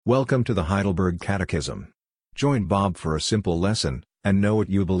Welcome to the Heidelberg Catechism. Join Bob for a simple lesson, and know what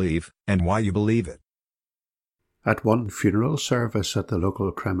you believe, and why you believe it. At one funeral service at the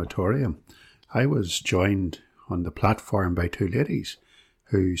local crematorium, I was joined on the platform by two ladies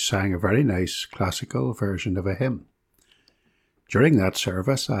who sang a very nice classical version of a hymn. During that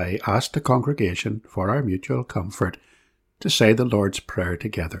service, I asked the congregation, for our mutual comfort, to say the Lord's Prayer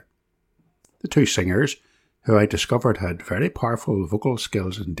together. The two singers, who I discovered had very powerful vocal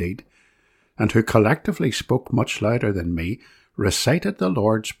skills indeed, and who collectively spoke much louder than me, recited the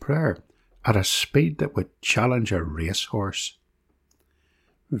Lord's Prayer at a speed that would challenge a racehorse.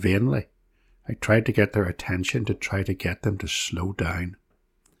 Vainly, I tried to get their attention to try to get them to slow down.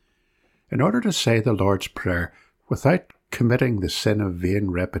 In order to say the Lord's Prayer without committing the sin of vain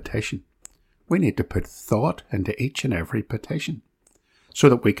repetition, we need to put thought into each and every petition, so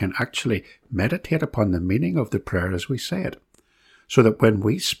that we can actually meditate upon the meaning of the prayer as we say it, so that when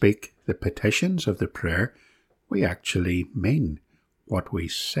we speak the petitions of the prayer, we actually mean what we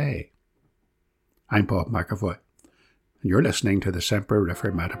say. I'm Bob McAvoy, and you're listening to the Semper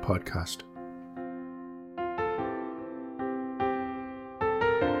Reformata podcast.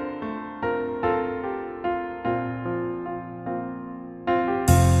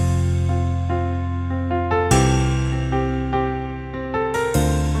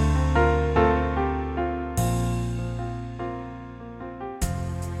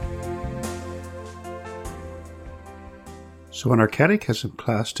 So in our Catechism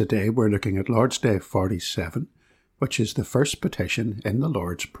class today, we're looking at Lord's Day 47, which is the first petition in the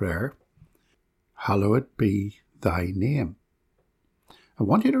Lord's Prayer. Hallowed be thy name. I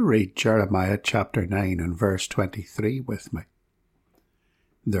want you to read Jeremiah chapter 9 and verse 23 with me.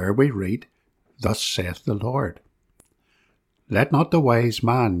 There we read, Thus saith the Lord, Let not the wise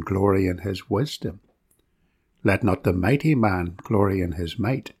man glory in his wisdom, let not the mighty man glory in his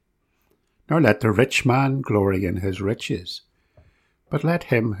might, nor let the rich man glory in his riches. But let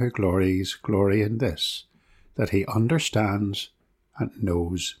him who glories glory in this, that he understands and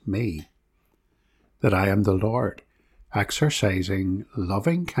knows me, that I am the Lord, exercising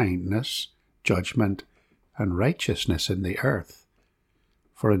loving kindness, judgment, and righteousness in the earth.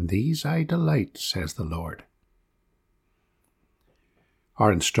 For in these I delight, says the Lord.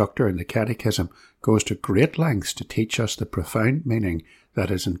 Our instructor in the Catechism goes to great lengths to teach us the profound meaning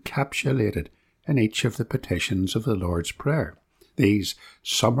that is encapsulated in each of the petitions of the Lord's Prayer, these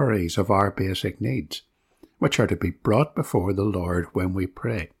summaries of our basic needs, which are to be brought before the Lord when we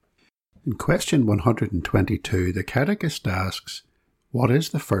pray. In question 122, the Catechist asks, What is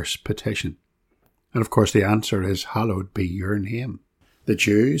the first petition? And of course the answer is, Hallowed be your name. The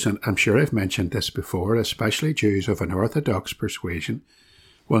Jews, and I'm sure I've mentioned this before, especially Jews of an Orthodox persuasion,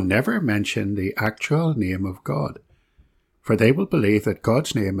 will never mention the actual name of God, for they will believe that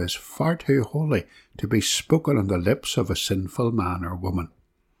God's name is far too holy to be spoken on the lips of a sinful man or woman.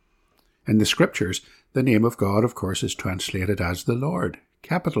 In the Scriptures, the name of God, of course, is translated as the Lord,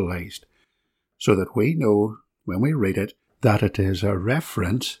 capitalized, so that we know, when we read it, that it is a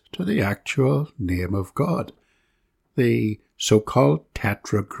reference to the actual name of God, the so-called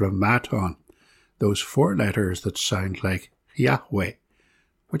tetragrammaton, those four letters that sound like Yahweh,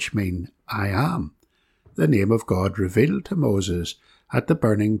 which mean I am, the name of God revealed to Moses at the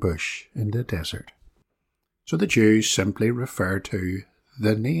burning bush in the desert. So the Jews simply refer to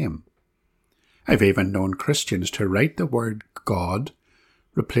the name. I've even known Christians to write the word God,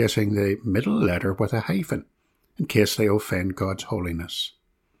 replacing the middle letter with a hyphen, in case they offend God's holiness.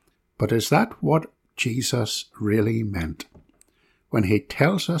 But is that what Jesus really meant when he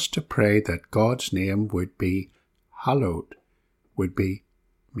tells us to pray that God's name would be hallowed, would be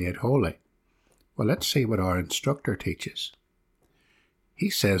made holy? Well, let's see what our instructor teaches. He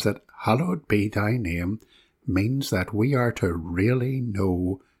says that hallowed be thy name means that we are to really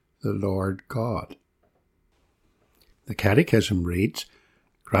know the Lord God. The Catechism reads,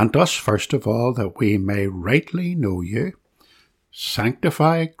 Grant us first of all that we may rightly know you,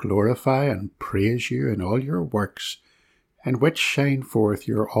 sanctify, glorify, and praise you in all your works, in which shine forth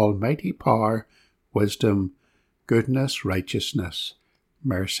your almighty power, wisdom, goodness, righteousness,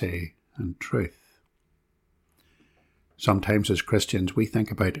 mercy, and truth. Sometimes as Christians we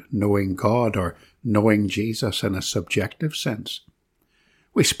think about knowing God or knowing Jesus in a subjective sense.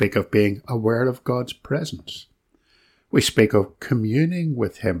 We speak of being aware of God's presence. We speak of communing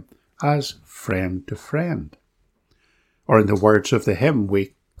with him as friend to friend. Or in the words of the hymn,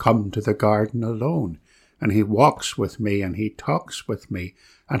 we come to the garden alone, and he walks with me, and he talks with me,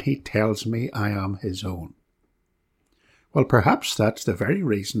 and he tells me I am his own. Well, perhaps that's the very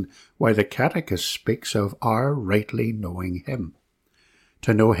reason why the Catechist speaks of our rightly knowing him,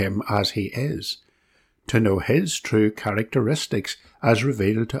 to know him as he is, to know his true characteristics as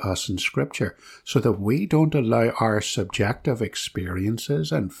revealed to us in Scripture, so that we don't allow our subjective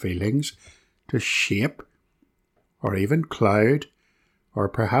experiences and feelings to shape or even cloud or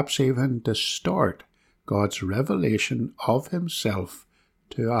perhaps even distort God's revelation of himself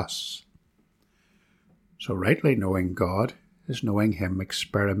to us. So rightly knowing God is knowing him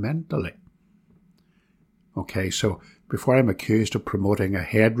experimentally. Okay, so before I'm accused of promoting a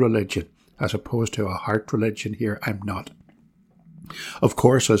head religion as opposed to a heart religion here, I'm not. Of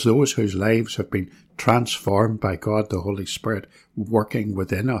course, as those whose lives have been transformed by God the Holy Spirit working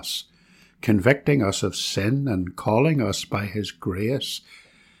within us, convicting us of sin and calling us by his grace,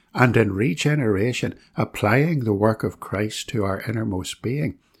 and in regeneration applying the work of Christ to our innermost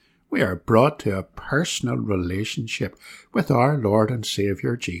being, we are brought to a personal relationship with our Lord and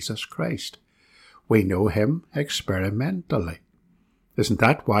Saviour Jesus Christ. We know him experimentally. Isn't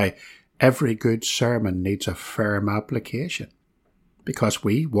that why every good sermon needs a firm application? Because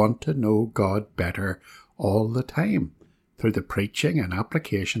we want to know God better all the time through the preaching and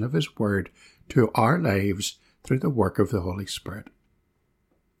application of his word to our lives through the work of the Holy Spirit.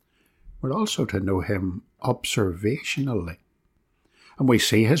 We're also to know him observationally. And we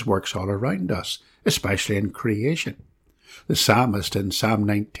see his works all around us, especially in creation. The psalmist in Psalm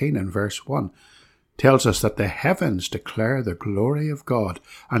 19 and verse 1 tells us that the heavens declare the glory of God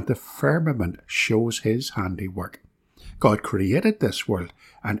and the firmament shows his handiwork. God created this world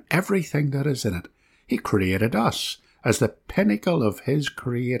and everything that is in it. He created us as the pinnacle of his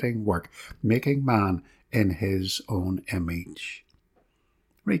creating work, making man in his own image.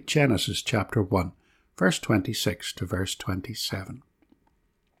 Read Genesis chapter 1, verse 26 to verse 27.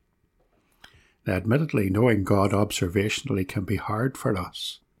 Now, admittedly, knowing God observationally can be hard for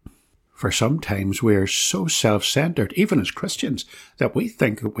us. For sometimes we are so self-centered, even as Christians, that we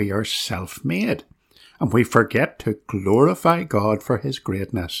think that we are self-made, and we forget to glorify God for his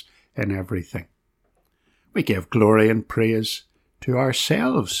greatness in everything. We give glory and praise to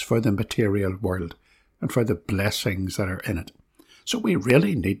ourselves for the material world and for the blessings that are in it. So we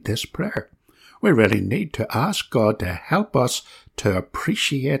really need this prayer. We really need to ask God to help us to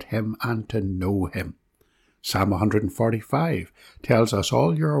appreciate him and to know him. Psalm 145 tells us,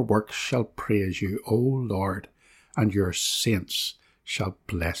 all your works shall praise you, O Lord, and your saints shall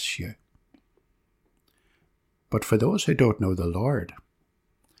bless you. But for those who don't know the Lord,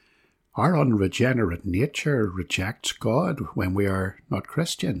 our unregenerate nature rejects God when we are not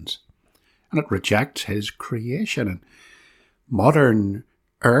Christians, and it rejects his creation. And modern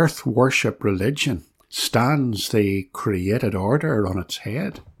earth worship religion stands the created order on its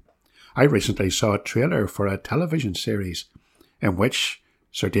head. I recently saw a trailer for a television series in which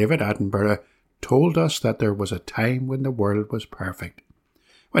Sir David Attenborough told us that there was a time when the world was perfect,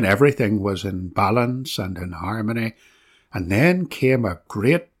 when everything was in balance and in harmony, and then came a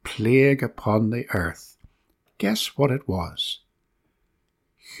great plague upon the earth. Guess what it was?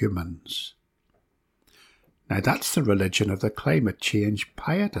 Humans. Now that's the religion of the climate change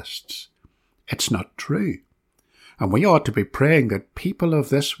pietists. It's not true. And we ought to be praying that people of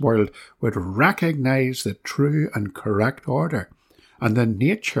this world would recognize the true and correct order and the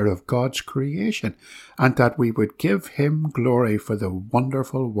nature of God's creation, and that we would give him glory for the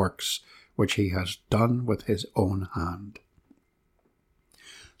wonderful works which he has done with his own hand.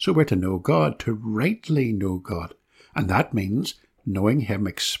 So we're to know God, to rightly know God, and that means knowing him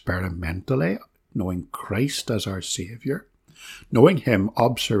experimentally, knowing Christ as our Saviour, knowing him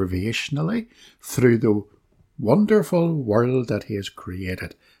observationally through the wonderful world that he has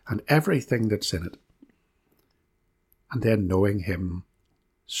created and everything that's in it, and then knowing him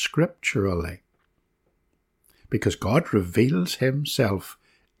scripturally, because God reveals himself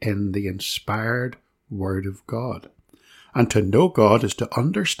in the inspired Word of God. And to know God is to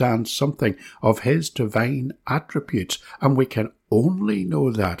understand something of his divine attributes, and we can only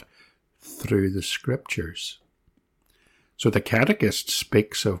know that through the Scriptures. So the Catechism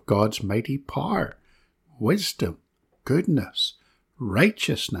speaks of God's mighty power, wisdom, goodness,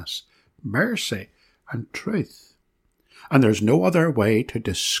 righteousness, mercy, and truth. And there's no other way to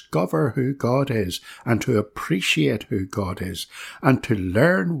discover who God is and to appreciate who God is and to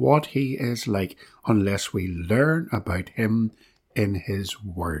learn what he is like unless we learn about him in his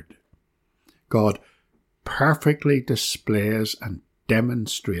word. God perfectly displays and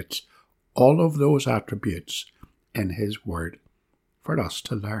demonstrates all of those attributes in his word for us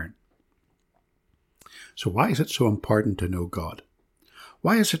to learn. So why is it so important to know God?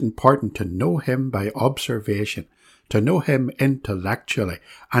 Why is it important to know him by observation, to know him intellectually,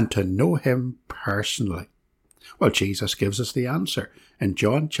 and to know him personally? Well, Jesus gives us the answer in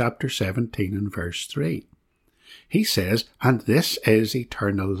John chapter 17 and verse 3. He says, "And this is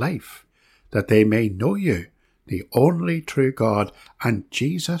eternal life, that they may know you, the only true God, and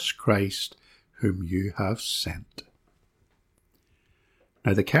Jesus Christ, whom you have sent."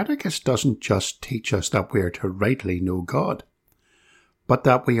 Now, the Catechism doesn't just teach us that we are to rightly know God, but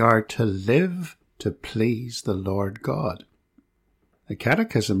that we are to live to please the Lord God. The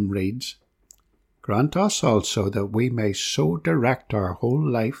Catechism reads, "Grant us also that we may so direct our whole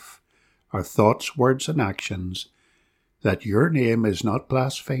life, our thoughts, words, and actions, that your name is not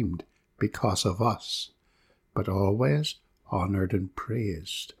blasphemed because of us, but always honoured and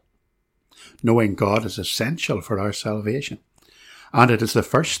praised." Knowing God is essential for our salvation, and it is the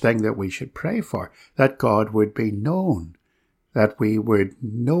first thing that we should pray for, that God would be known, that we would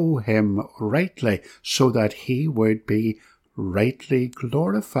know him rightly, so that he would be rightly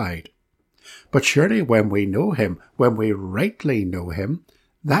glorified. But surely when we know him, when we rightly know him,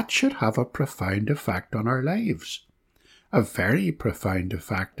 that should have a profound effect on our lives. A very profound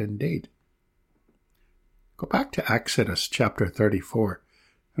effect indeed. Go back to Exodus chapter 34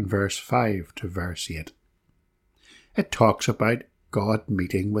 and verse 5 to verse 8. It talks about God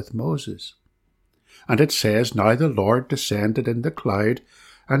meeting with Moses. And it says, "Now the Lord descended in the cloud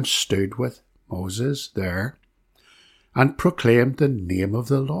and stood with Moses there, and proclaimed the name of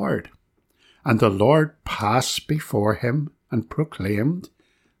the Lord. And the Lord passed before him and proclaimed,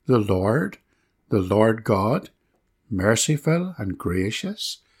 the Lord God, merciful and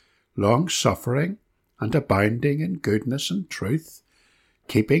gracious, long-suffering and abounding in goodness and truth,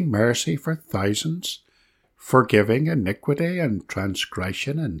 keeping mercy for thousands, forgiving iniquity and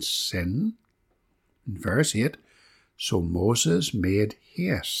transgression and sin." In verse 8, "So Moses made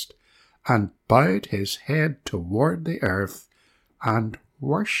haste and bowed his head toward the earth and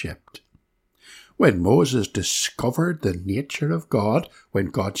worshipped." When Moses discovered the nature of God, when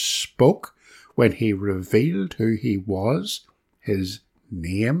God spoke, when he revealed who he was, his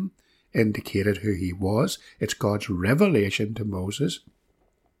name indicated who he was. It's God's revelation to Moses.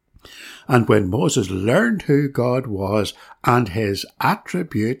 And when Moses learned who God was and his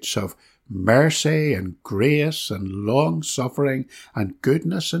attributes of mercy and grace and long-suffering and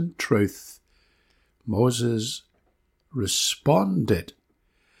goodness and truth, Moses responded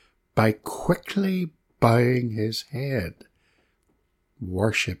by quickly bowing his head,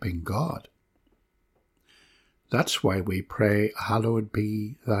 worshipping God. That's why we pray, "Hallowed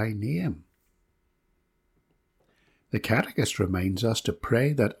be thy name." The Catechist reminds us to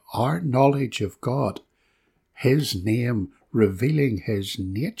pray that our knowledge of God, his name revealing his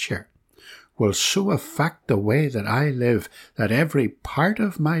nature, will so affect the way that I live that every part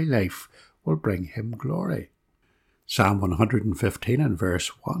of my life will bring him glory. Psalm 115 and verse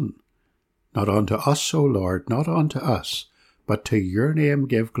 1. "Not unto us, O Lord, not unto us, but to your name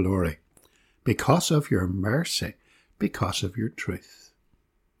give glory, because of your mercy, because of your truth."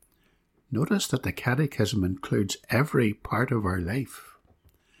 Notice that the Catechism includes every part of our life.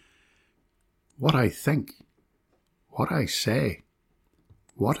 What I think, what I say,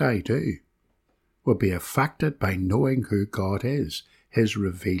 what I do, will be affected by knowing who God is, his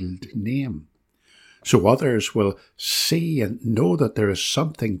revealed name. So others will see and know that there is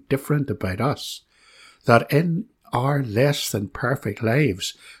something different about us, that in our less than perfect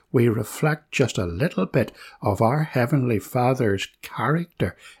lives we reflect just a little bit of our Heavenly Father's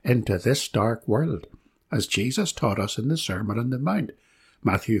character into this dark world, as Jesus taught us in the Sermon on the Mount,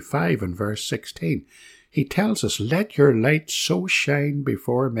 Matthew 5 and verse 16. He tells us, "Let your light so shine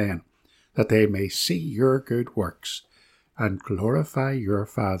before men, that they may see your good works and glorify your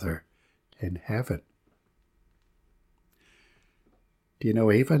Father in heaven." Do you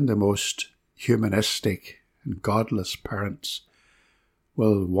know, even the most humanistic and godless parents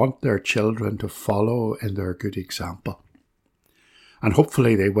will want their children to follow in their good example. And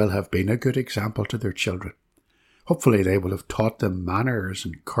hopefully they will have been a good example to their children. Hopefully they will have taught them manners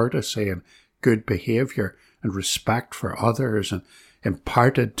and courtesy and good behaviour and respect for others and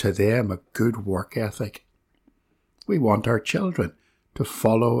imparted to them a good work ethic. We want our children to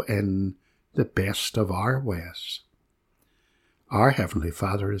follow in the best of our ways. Our Heavenly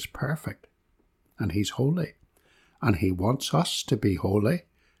Father is perfect, and he's holy, and he wants us to be holy,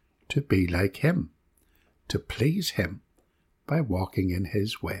 to be like him, to please him by walking in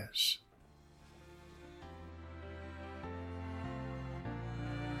his ways.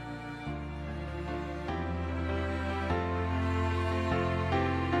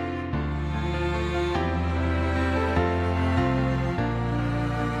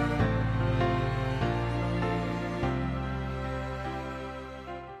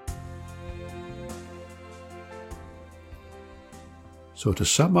 So to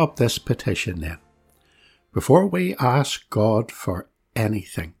sum up this petition then, before we ask God for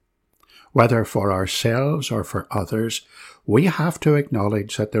anything, whether for ourselves or for others, we have to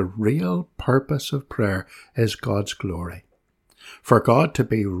acknowledge that the real purpose of prayer is God's glory. For God to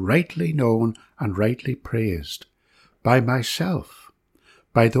be rightly known and rightly praised by myself,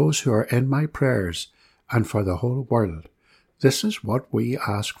 by those who are in my prayers, and for the whole world. This is what we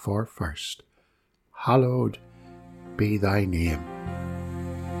ask for first. Hallowed be thy name.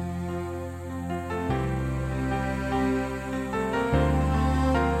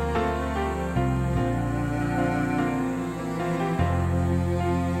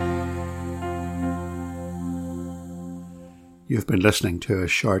 You've been listening to a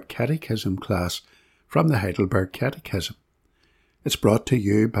short catechism class from the Heidelberg Catechism. It's brought to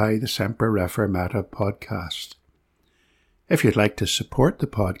you by the Semper Reformata podcast. If you'd like to support the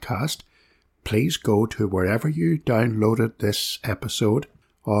podcast, please go to wherever you downloaded this episode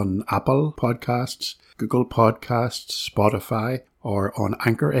on Apple Podcasts, Google Podcasts, Spotify, or on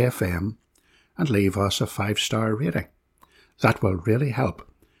Anchor FM and leave us a 5-star rating. That will really help.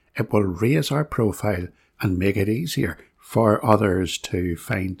 It will raise our profile and make it easier for others to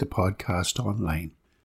find the podcast online.